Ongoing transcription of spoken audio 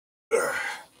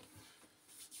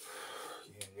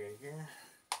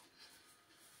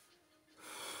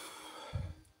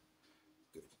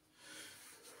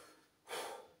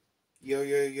Yo,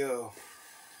 yo, yo.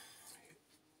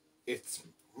 It's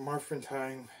Morphin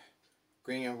time.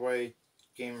 Green and White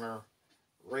Gamer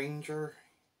Ranger.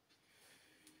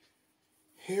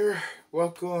 Here,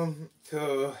 welcome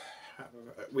to.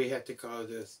 We had to call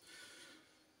this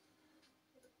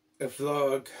a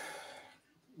vlog.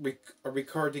 A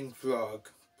recording vlog,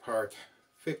 part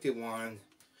 51.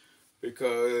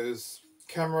 Because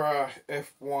camera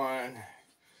F1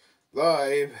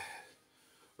 live.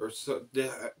 Or so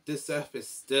this app is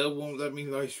still won't let me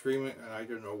live stream it, and I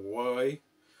don't know why.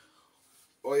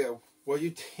 Oh yeah, what do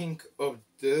you think of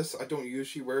this? I don't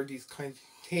usually wear these kind of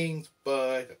things,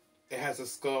 but it has a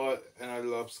skull, and I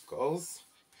love skulls.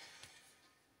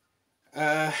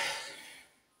 Just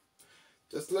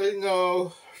to let you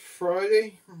know,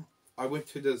 Friday I went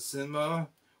to the cinema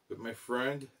with my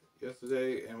friend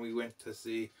yesterday, and we went to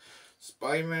see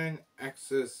Spider-Man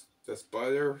Access the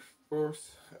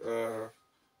Spider-Verse.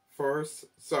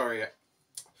 Sorry,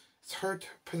 it's hard to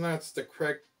pronounce the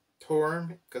correct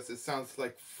term because it sounds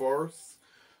like force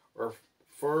or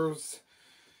force.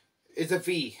 It's a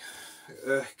V.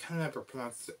 Can never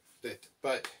pronounce it,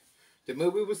 but the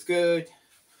movie was good.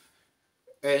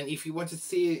 And if you want to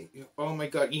see it, oh my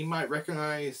god, you might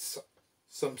recognize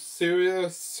some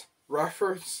serious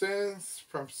references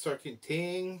from certain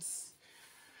things.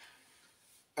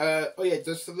 Oh yeah,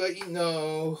 just to let you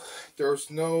know,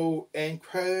 there's no end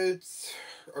credits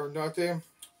or nothing.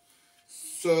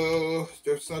 So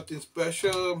there's nothing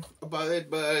special about it,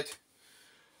 but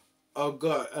oh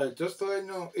god, just to let you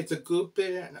know, it's a good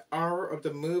bit, an hour of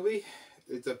the movie.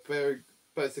 It's a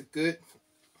good.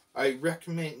 I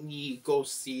recommend you go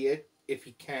see it if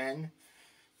you can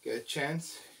get a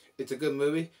chance. It's a good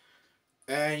movie,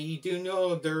 and you do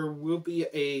know there will be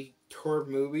a tour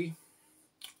movie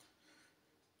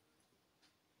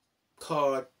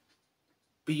called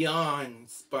Beyond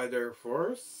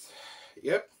Spider-Verse.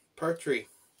 Yep, part 3.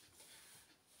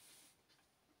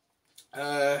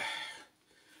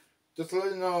 Just to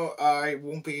let you know, I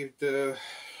won't be able to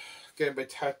get my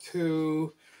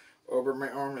tattoo over my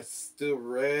arm. It's still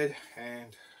red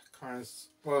and kind of,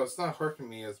 well, it's not hurting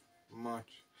me as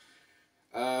much.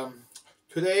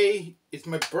 Today is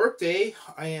my birthday.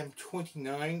 I am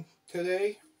 29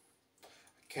 today. I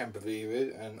can't believe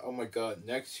it. And oh my god,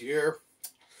 next year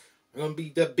I'm gonna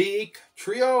be the big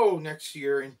trio next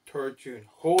year in 3rd June.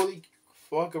 Holy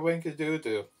fuck, I'm going to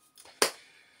do.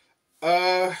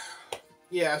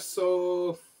 Yeah,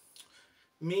 so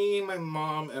me, my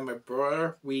mom, and my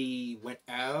brother, we went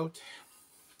out.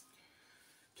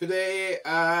 Today,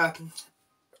 I'm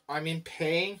in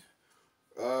pain.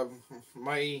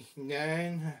 My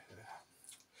nan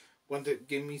wanted to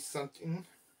give me something.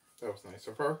 That was nice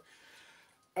of her.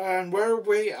 And where I'm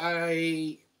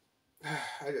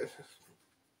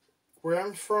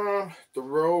from, the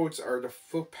roads the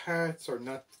footpaths are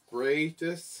not the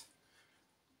greatest.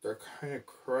 They're kind of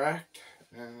cracked.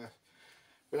 And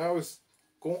when I was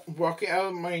walking out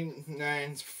of my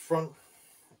nan's front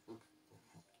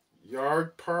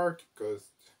yard park,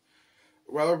 because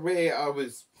away I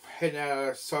was heading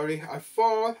out. Sorry, I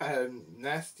had a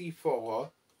nasty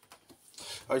fall.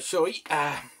 I'll show you.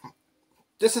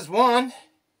 This is one.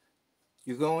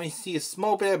 You're going to see a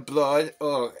small bit of blood.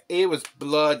 Oh, it was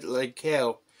blood like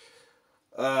hell.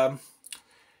 Yeah,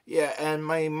 and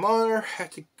my mother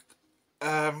had to.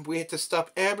 We had to stop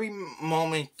every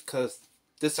moment because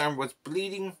this arm was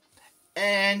bleeding.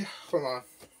 And hold on.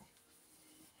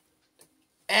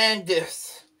 And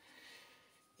this.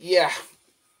 Yeah,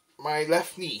 my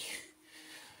left knee.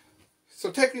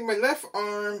 So technically my left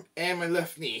arm and my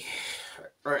left knee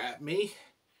are at me.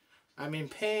 I'm in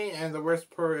pain, and the worst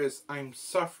part is I'm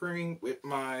suffering with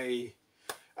my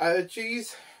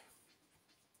allergies.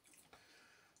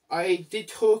 I did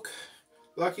took,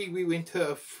 lucky we went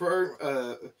to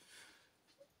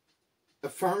a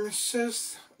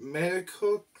pharmacist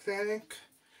medical clinic,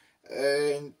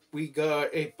 and we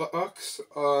got a box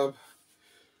of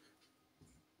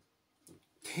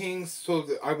things so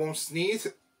that I won't sneeze.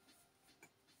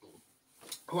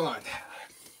 Hold on.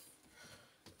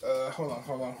 Hold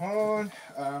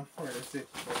on. Where is it?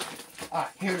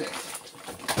 Here it is.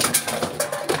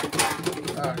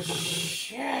 Oh,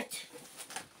 shit.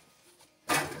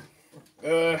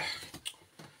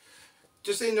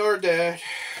 Just ignore that.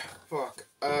 Fuck.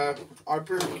 I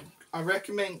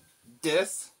recommend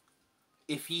this.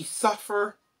 If you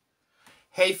suffer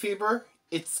hay fever,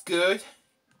 it's good.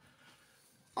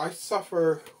 I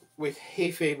suffer with hay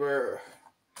fever.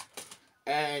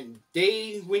 And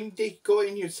when they go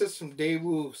in your system, they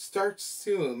will start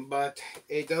soon, but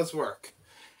it does work.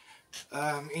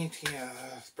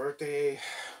 Birthday.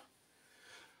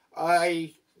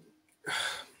 I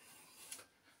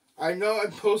I know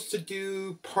I'm supposed to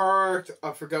do part,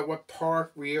 I forgot what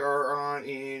part we are on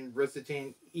in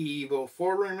Resident Evil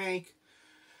 4 Remake.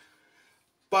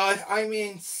 But I'm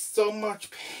in so much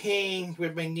pain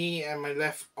with my knee and my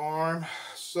left arm.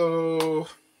 So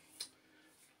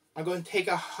I'm going to take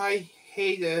a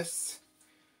hiatus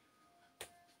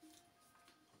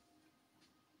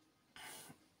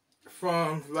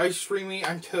from live streaming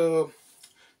until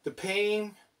the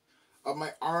pain of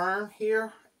my arm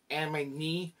here and my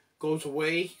knee goes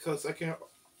away, because I can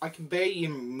barely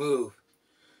even move.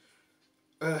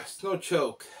 It's no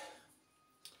joke.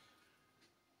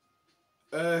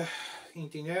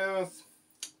 Anything else?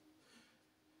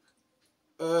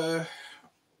 So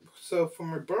for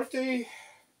my birthday,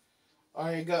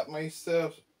 I got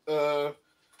myself one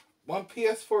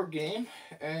PS4 game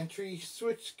and 3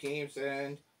 Switch games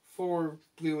and 4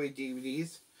 Blu-ray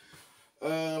DVDs.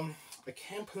 I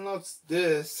can't pronounce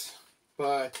this,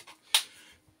 but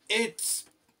it's,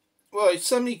 well,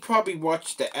 somebody probably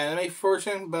watched the anime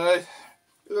version, but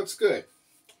it looks good.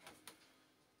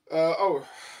 Oh,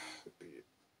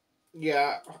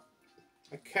 yeah,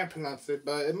 I can't pronounce it,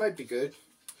 but it might be good.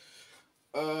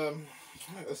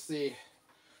 Let's see.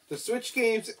 The Switch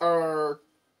games are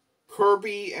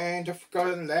Kirby and the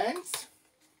Forgotten Lands.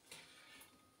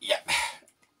 Yep,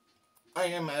 I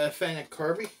am a fan of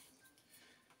Kirby.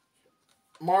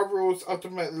 Marvel's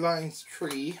Ultimate Alliance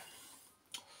 3.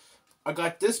 I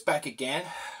got this back again.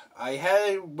 I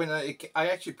had it when I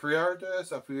actually pre-ordered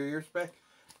this a few years back,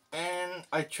 and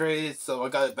I traded, so I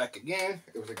got it back again.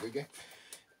 It was a good game.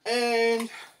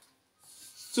 And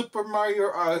Super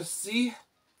Mario Odyssey.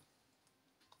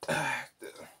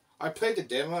 I played the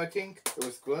demo, I think. It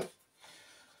was good.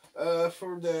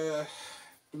 For the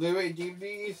Blu-ray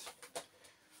DVDs,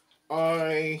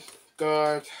 I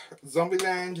got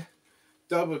Zombieland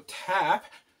Double Tap.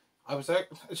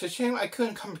 It's a shame I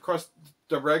couldn't come across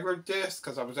the regular disc,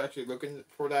 because I was actually looking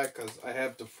for that, because I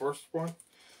have the first one.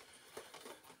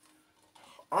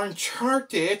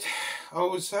 Uncharted, I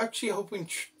was actually hoping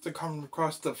to come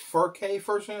across the 4K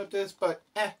version of this, but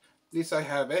at least I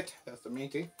have it. That's the main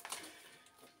thing.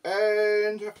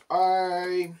 And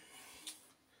I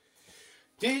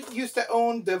did used to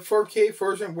own the 4K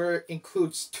version where it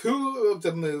includes 2 of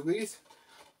the movies,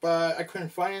 but I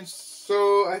couldn't find it,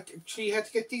 so I actually had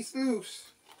to get these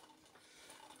loose.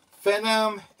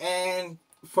 Venom and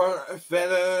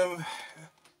Venom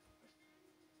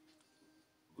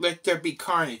Let There Be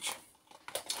Carnage.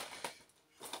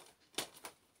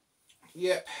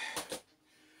 Yep.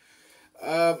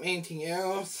 Anything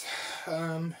else?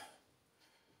 I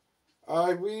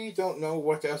really don't know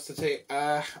what else to say.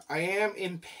 I am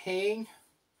in pain.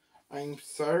 I'm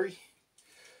sorry.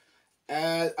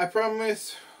 I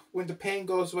promise when the pain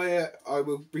goes away, I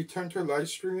will return to live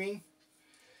streaming.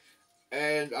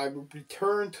 And I will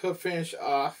return to finish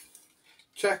off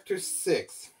Chapter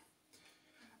 6.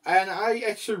 And I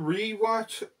actually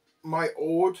rewatched my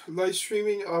old live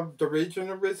streaming of the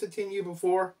original Resident Evil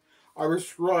 4. I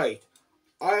was right.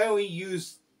 I only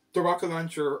used the rocket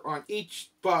launcher on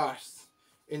each boss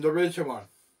in the original one.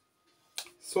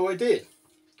 So I did.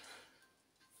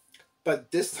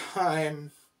 But this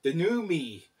time, the new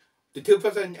me, the new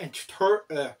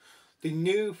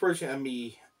version of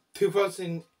me,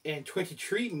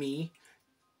 2023 me,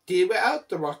 did without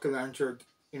the rocket launcher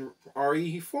in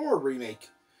RE4 remake.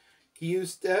 He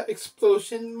used the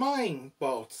explosion mine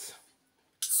bolts.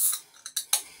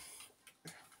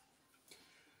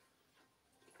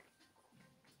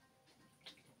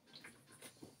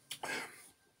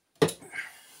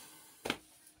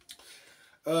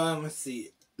 Let's see.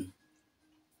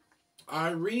 I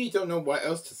really don't know what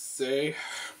else to say.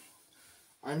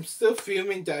 I'm still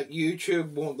fuming that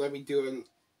YouTube won't let me do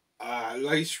a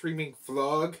live streaming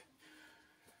vlog,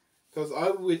 because I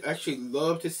would actually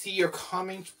love to see your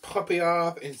comments popping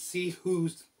up and see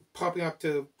who's popping up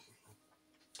to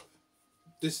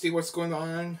see what's going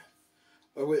on.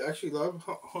 I would actually love.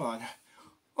 Hold on.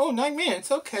 Oh, 9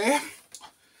 minutes. Okay.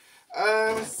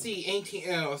 Let's see. Anything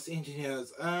else?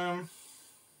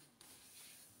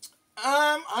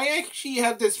 I actually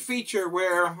have this feature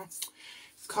where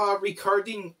it's called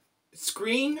recording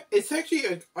screen. It's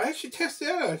actually I actually tested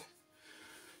it out.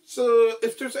 So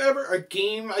if there's ever a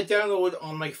game I download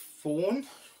on my phone,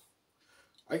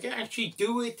 I can actually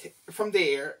do it from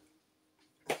there.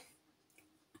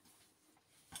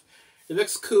 It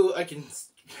looks cool. It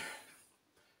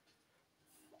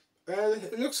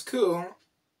looks cool.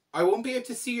 I won't be able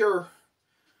to see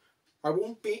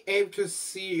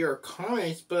your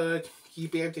comments, but you'll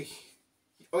be able to.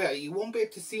 Oh yeah, you won't be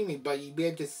able to see me, but you'll be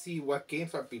able to see what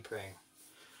games I'll be playing.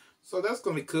 So that's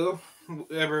gonna be cool.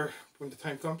 Whatever when the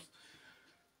time comes.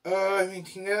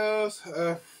 Anything else?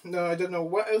 No, I don't know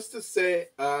what else to say.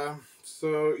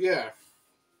 So yeah.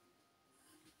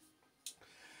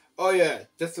 Oh yeah,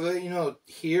 just to let you know,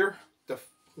 here, the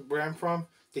where I'm from,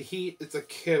 the heat is a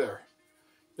killer.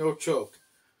 No joke.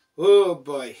 Oh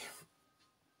boy.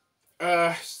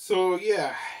 So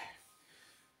yeah,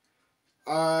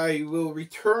 I will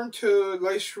return to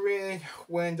live streaming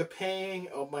when the pain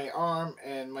of my arm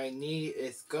and my knee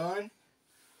is gone.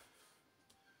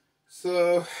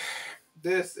 So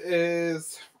this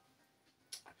is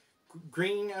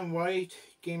Green and White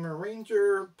Gamer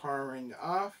Ranger powering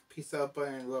off. Peace out, bye,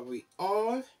 and love we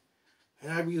all.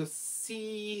 And I will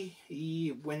see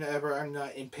you whenever I'm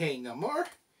not in pain no more.